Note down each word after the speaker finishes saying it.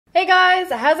Hey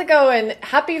guys, how's it going?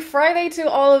 Happy Friday to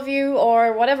all of you,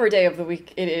 or whatever day of the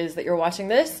week it is that you're watching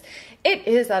this. It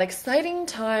is that exciting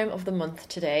time of the month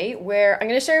today where I'm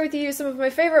going to share with you some of my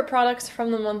favorite products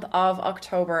from the month of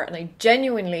October, and I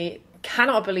genuinely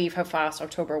cannot believe how fast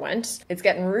October went. It's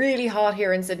getting really hot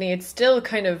here in Sydney. It's still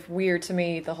kind of weird to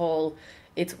me, the whole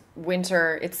it's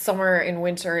winter, it's summer in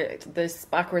winter, this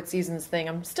backward seasons thing.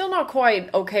 I'm still not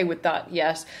quite okay with that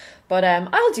yet, but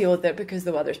I'll deal with it because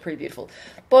the weather's pretty beautiful.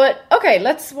 But okay,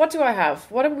 what do I have?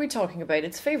 What are we talking about?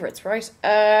 It's favorites, right?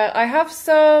 I have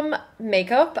some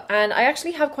makeup, and I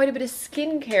actually have quite a bit of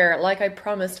skincare like I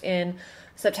promised in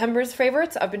September's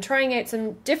favorites. I've been trying out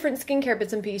some different skincare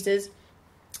bits and pieces,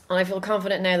 and I feel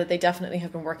confident now that they definitely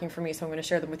have been working for me, so I'm going to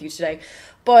share them with you today.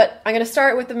 But I'm going to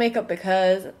start with the makeup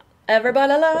because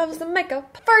everybody loves the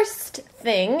makeup. First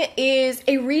thing is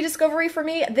a rediscovery for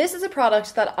me. This is a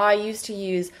product that I used to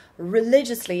use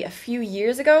religiously a few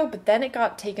years ago, but then it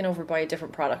got taken over by a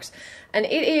different product. And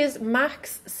it is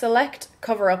MAC's Select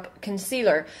Cover Up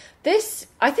Concealer. This,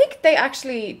 I think they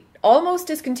actually almost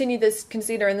discontinued this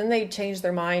concealer and then they changed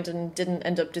their mind and didn't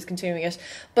end up discontinuing it.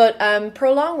 But MAC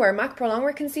Pro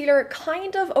Longwear Concealer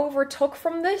kind of overtook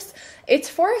from this. It's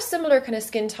for a similar kind of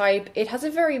skin type. It has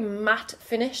a very matte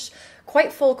finish,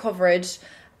 quite full coverage.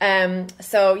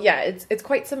 So yeah, it's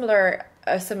quite similar,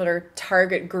 a similar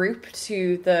target group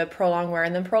to the Pro Longwear.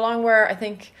 And then Pro Longwear, I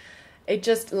think it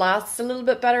just lasts a little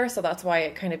bit better, so that's why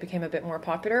it kind of became a bit more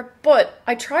popular. But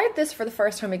I tried this for the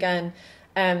first time again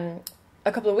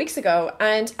a couple of weeks ago,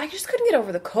 and I just couldn't get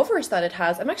over the coverage that it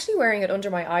has. I'm actually wearing it under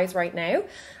my eyes right now,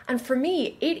 and for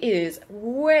me it is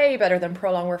way better than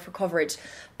Pro Longwear for coverage.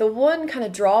 The one kind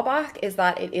of drawback is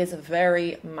that it is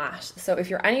very matte, so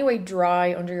if you're anyway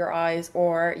dry under your eyes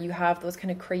or you have those kind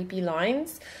of crepey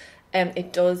lines,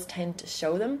 it does tend to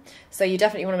show them. So you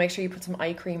definitely want to make sure you put some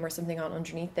eye cream or something on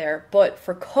underneath there. But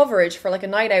for coverage, for like a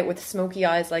night out with smoky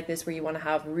eyes like this where you want to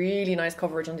have really nice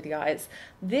coverage under the eyes,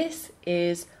 this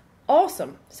is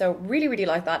awesome. So really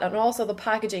like that. And also the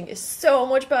packaging is so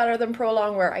much better than Pro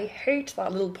Longwear. I hate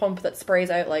that little pump that sprays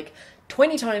out like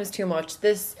 20 times too much.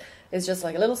 This is just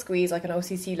like a little squeeze, like an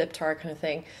OCC lip tar kind of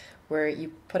thing, where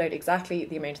you put out exactly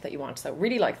the amount that you want. So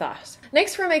really like that.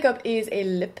 Next for makeup is a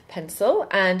lip pencil,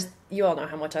 and you all know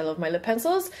how much I love my lip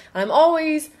pencils. And I'm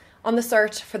always on the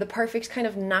search for the perfect kind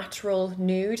of natural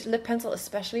nude lip pencil,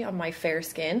 especially on my fair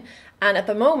skin. And at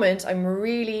the moment, I'm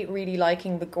really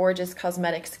liking the Gorgeous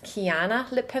Cosmetics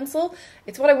Kiana lip pencil.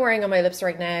 It's what I'm wearing on my lips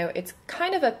right now. It's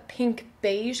kind of a pink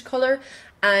beige color,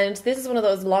 and this is one of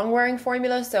those long wearing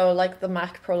formulas, so like the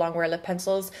MAC Pro Longwear lip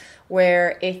pencils,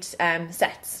 where it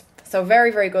sets. So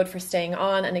very good for staying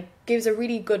on, and it gives a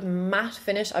really good matte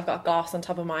finish. I've got gloss on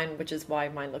top of mine, which is why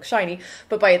mine looks shiny,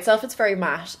 but by itself it's very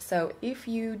matte. So if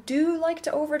you do like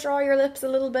to overdraw your lips a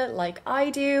little bit like I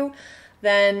do,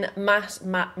 then matte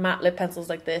lip pencils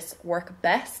like this work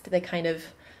best. They kind of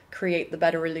create the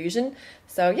better illusion.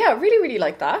 So yeah, really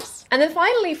like that. And then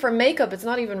finally for makeup, it's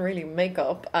not even really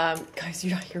makeup. Guys,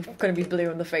 you're going to be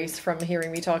blue in the face from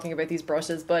hearing me talking about these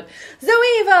brushes, but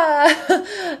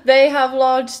Zoeva! They have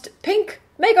launched pink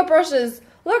makeup brushes.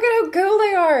 Look at how cool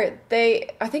they are.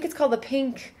 I think it's called the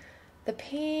pink, oh,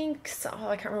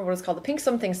 I can't remember what it's called, the pink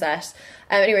something set.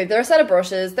 Anyway, they're a set of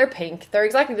brushes. They're pink. They're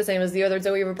exactly the same as the other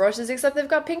Zoeva brushes, except they've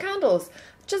got pink handles.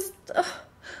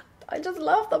 I just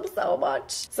love them so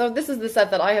much. So this is the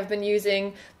set that I have been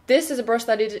using. This is a brush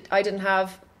that I didn't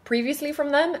have previously from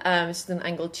them. It's just an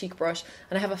angled cheek brush,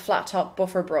 and I have a flat top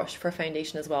buffer brush for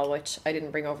foundation as well, which I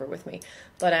didn't bring over with me.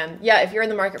 But yeah, if you're in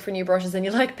the market for new brushes and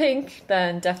you like pink,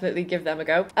 then definitely give them a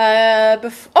go. Oh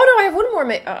no, I have one more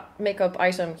makeup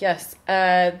item. Yes,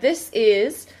 this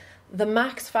is the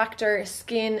Max Factor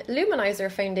Skin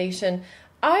Luminizer Foundation.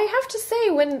 I have to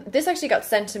say, when this actually got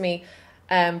sent to me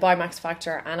by Max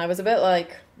Factor, and I was a bit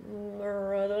like,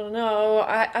 I don't know,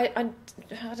 I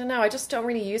don't know, I just don't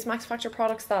really use Max Factor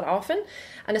products that often,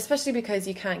 and especially because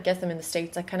you can't get them in the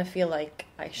States, I kind of feel like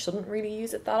I shouldn't really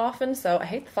use it that often. So I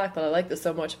hate the fact that I like this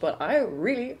so much, but I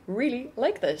really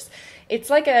like this. It's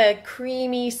like a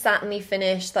creamy satiny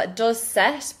finish that does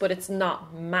set, but it's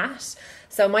not matte.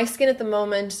 So my skin at the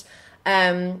moment,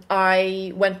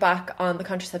 I went back on the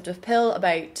contraceptive pill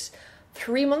about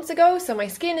 3 months ago, so my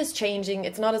skin is changing.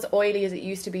 It's not as oily as it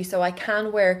used to be, so I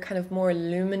can wear kind of more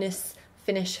luminous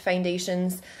finish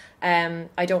foundations.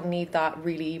 I don't need that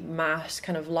really matte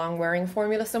kind of long wearing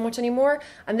formula so much anymore,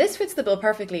 and this fits the bill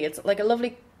perfectly. It's like a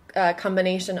lovely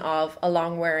combination of a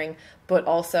long wearing but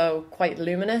also quite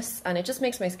luminous, and it just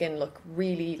makes my skin look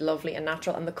really lovely and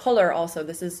natural. And the color also,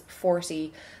 this is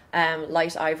 40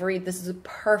 light ivory. This is a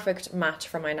perfect match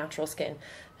for my natural skin.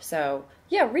 So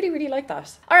yeah, really like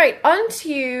that. All right, on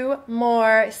to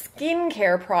more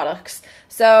skincare products.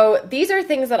 So these are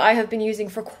things that I have been using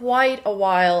for quite a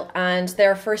while, and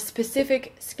they're for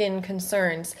specific skin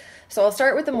concerns. So I'll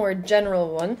start with the more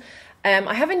general one.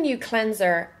 I have a new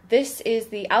cleanser. This is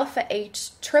the Alpha H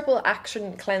Triple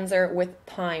Action Cleanser with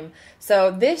Pine.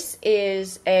 So this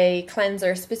is a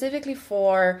cleanser specifically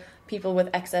for people with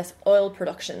excess oil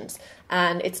productions,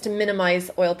 and it's to minimize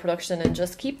oil production and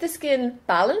just keep the skin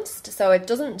balanced so it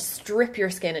doesn't strip your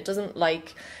skin. It doesn't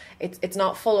like, it's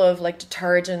not full of like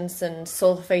detergents and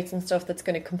sulfates and stuff that's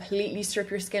going to completely strip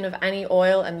your skin of any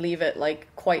oil and leave it like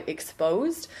quite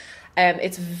exposed.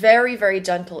 It's very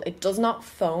gentle. It does not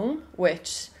foam,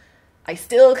 which I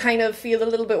still kind of feel a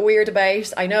little bit weird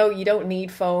about. I know you don't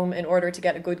need foam in order to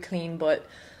get a good clean, but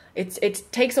it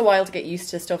takes a while to get used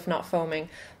to stuff not foaming.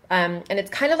 And it's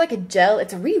kind of like a gel.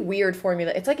 It's a really weird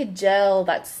formula. It's like a gel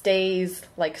that stays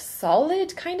like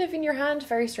solid kind of in your hand.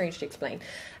 Very strange to explain.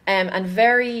 And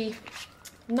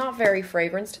not very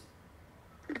fragranced.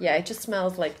 Yeah, it just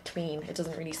smells like clean. It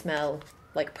doesn't really smell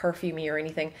like perfumey or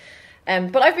anything.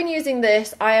 But I've been using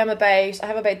this. I have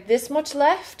about this much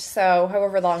left. So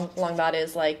however long that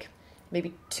is, like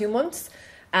maybe 2 months.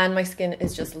 And my skin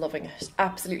is just loving it,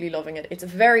 absolutely loving it. It's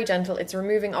very gentle. It's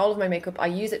removing all of my makeup. I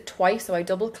use it twice, so I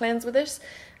double cleanse with it.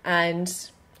 And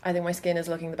I think my skin is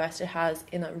looking the best it has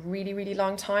in a really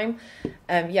long time.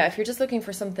 Yeah, if you're just looking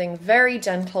for something very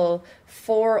gentle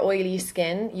for oily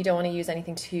skin, you don't want to use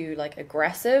anything too like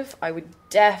aggressive, I would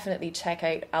definitely check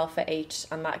out Alpha H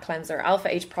and that cleanser. Alpha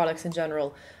H products in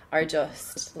general are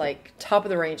just like top of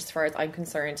the range as far as I'm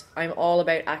concerned. I'm all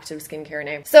about active skincare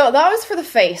now. So that was for the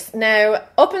face. Now,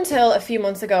 up until a few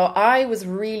months ago, I was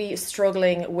really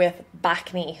struggling with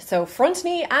bacne. So front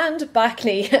knee and back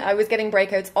knee. I was getting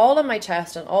breakouts all on my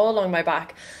chest and all along my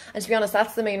back. And to be honest,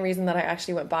 that's the main reason that I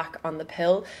actually went back on the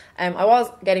pill. I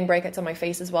was getting breakouts on my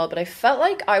face as well, but I felt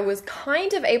like I was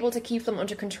kind of able to keep them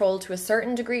under control to a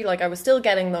certain degree. Like I was still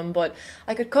getting them, but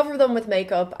I could cover them with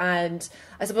makeup, and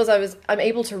I suppose I'm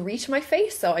able to reach my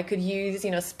face, so I could use,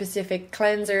 specific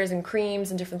cleansers and creams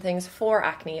and different things for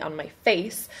acne on my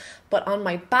face. But on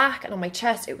my back and on my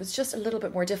chest, it was just a little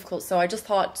bit more difficult. So I just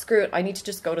thought, screw it, I need to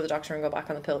just go to the doctor and go back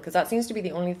on the pill, because that seems to be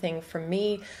the only thing for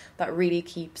me that really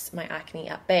keeps my acne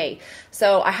at bay.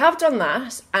 So I have done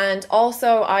that. And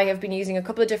also I have been using a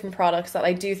couple of different products that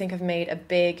I do think have made a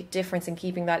big difference in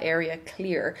keeping that area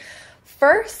clear.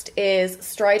 First is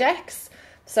Stridex.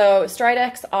 So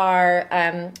Stridex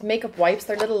are makeup wipes.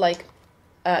 They're little like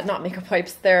not makeup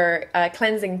wipes, they're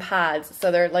cleansing pads.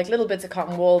 So they're like little bits of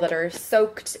cotton wool that are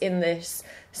soaked in this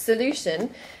solution,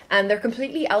 and they're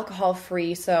completely alcohol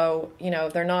free, so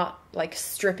they're not like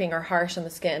stripping or harsh on the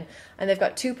skin, and they've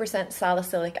got 2%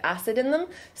 salicylic acid in them.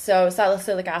 So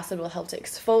salicylic acid will help to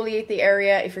exfoliate the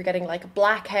area if you're getting like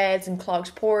blackheads and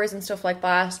clogged pores and stuff like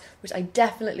that, which I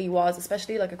definitely was,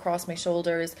 especially like across my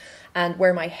shoulders and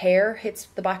where my hair hits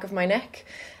the back of my neck.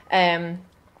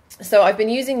 So I've been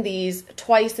using these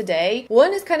twice a day.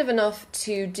 One is kind of enough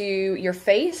to do your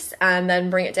face and then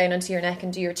bring it down onto your neck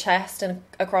and do your chest and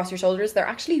across your shoulders. They're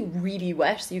actually really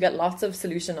wet, so you get lots of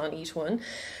solution on each one.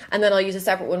 And then I'll use a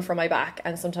separate one for my back,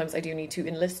 and sometimes I do need to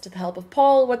enlist the help of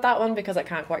Paul with that one because I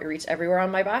can't quite reach everywhere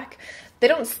on my back. They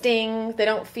don't sting, they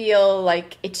don't feel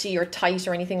like itchy or tight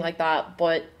or anything like that,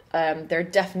 but they're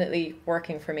definitely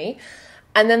working for me.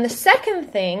 And then the second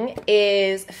thing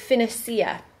is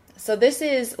Finacea. So this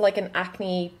is like an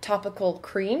acne topical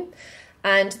cream,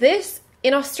 and this,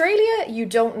 in Australia, you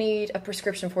don't need a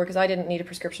prescription for it, because I didn't need a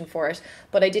prescription for it,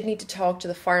 but I did need to talk to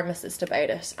the pharmacist about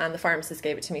it, and the pharmacist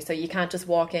gave it to me. So you can't just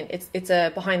walk in. It's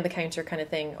a behind the counter kind of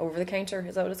thing. Over the counter,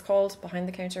 is that what it's called? Behind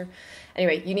the counter?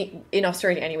 Anyway, in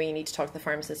Australia anyway, you need to talk to the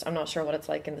pharmacist. I'm not sure what it's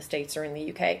like in the States or in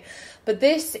the UK. But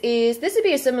this would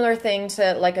be a similar thing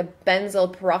to like a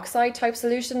benzoyl peroxide type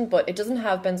solution, but it doesn't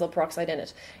have benzoyl peroxide in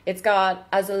it. It's got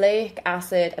azelaic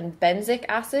acid and benzic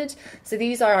acid. So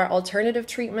these are alternative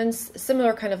treatments,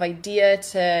 similar kind of idea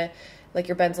to like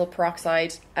your benzoyl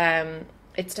peroxide.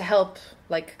 It's to help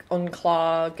like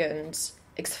unclog and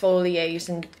exfoliate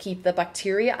and keep the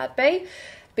bacteria at bay,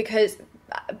 because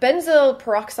benzoyl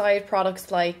peroxide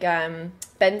products like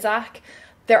Benzac,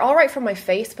 they're all right for my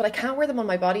face, but I can't wear them on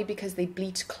my body because they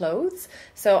bleach clothes.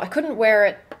 So I couldn't wear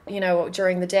it,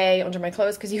 during the day under my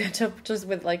clothes, because you end up just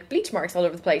with like bleach marks all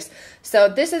over the place. So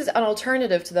this is an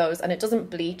alternative to those, and it doesn't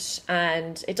bleach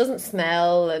and it doesn't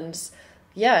smell, and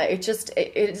yeah,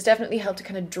 it's definitely helped to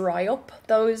kind of dry up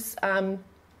those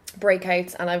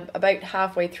breakouts, and I'm about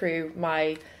halfway through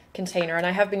my container, and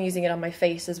I have been using it on my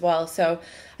face as well. So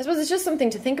I suppose it's just something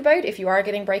to think about if you are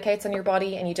getting breakouts on your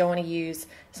body and you don't want to use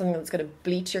something that's going to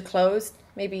bleach your clothes.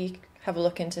 Maybe have a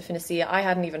look into Finacea. I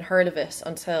hadn't even heard of it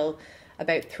until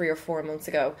about 3 or 4 months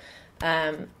ago.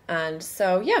 And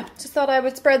so yeah, just thought I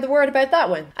would spread the word about that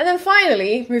one. And then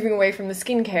finally, moving away from the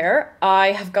skincare,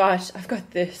 I've got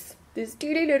this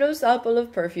teeny little sample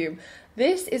of perfume.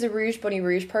 This is a Rouge Bunny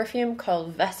Rouge perfume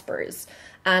called Vespers,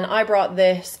 and I brought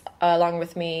this along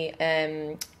with me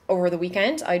over the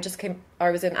weekend. I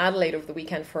was in Adelaide over the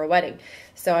weekend for a wedding,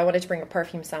 so I wanted to bring a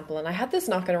perfume sample, and I had this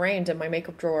knocking around in my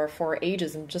makeup drawer for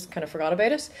ages and just kind of forgot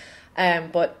about it.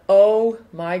 But oh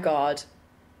my god,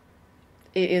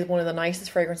 it is one of the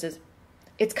nicest fragrances.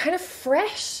 It's kind of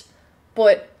fresh,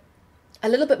 but a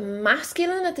little bit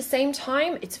masculine at the same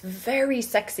time. It's very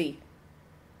sexy.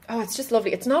 Oh, it's just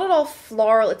lovely. It's not at all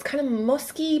floral. It's kind of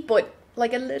musky, but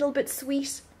like a little bit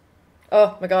sweet.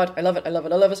 Oh my god, I love it, I love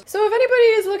it, I love it. So if anybody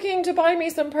is looking to buy me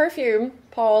some perfume,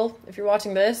 Paul, if you're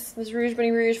watching this Rouge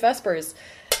Bunny Rouge Vespers.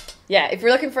 Yeah, if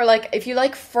you're looking for if you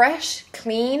like fresh,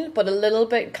 clean, but a little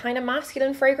bit kind of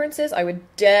masculine fragrances, I would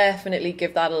definitely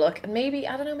give that a look. And maybe,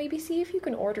 I don't know, maybe see if you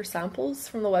can order samples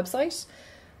from the website.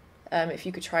 If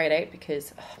you could try it out,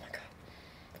 because, oh my god.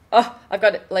 Oh, I've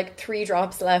got like 3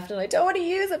 drops left and I don't want to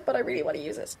use it, but I really want to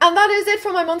use it. And that is it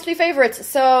for my monthly favorites.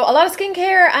 So a lot of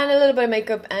skincare and a little bit of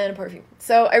makeup and perfume.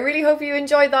 So I really hope you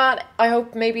enjoyed that. I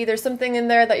hope maybe there's something in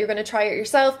there that you're going to try it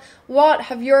yourself. What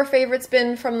have your favorites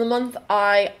been from the month?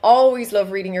 I always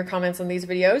love reading your comments on these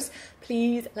videos.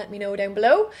 Please let me know down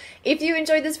below. If you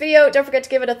enjoyed this video, don't forget to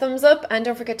give it a thumbs up and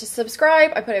don't forget to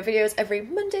subscribe. I put out videos every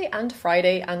Monday and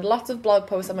Friday and lots of blog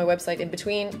posts on my website in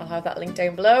between. I'll have that link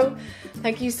down below.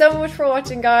 Thank you so much for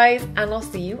watching, guys, and I'll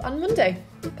see you on Monday.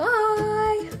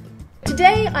 Bye!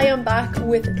 Today I am back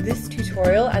with this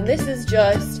tutorial, and this is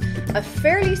just a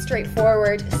fairly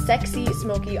straightforward, sexy,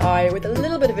 smoky eye with a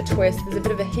little bit of a twist. There's a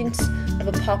bit of a hint of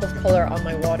a pop of colour on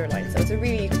my waterline, so it's a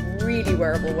really, really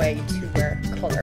wearable way to wear colour.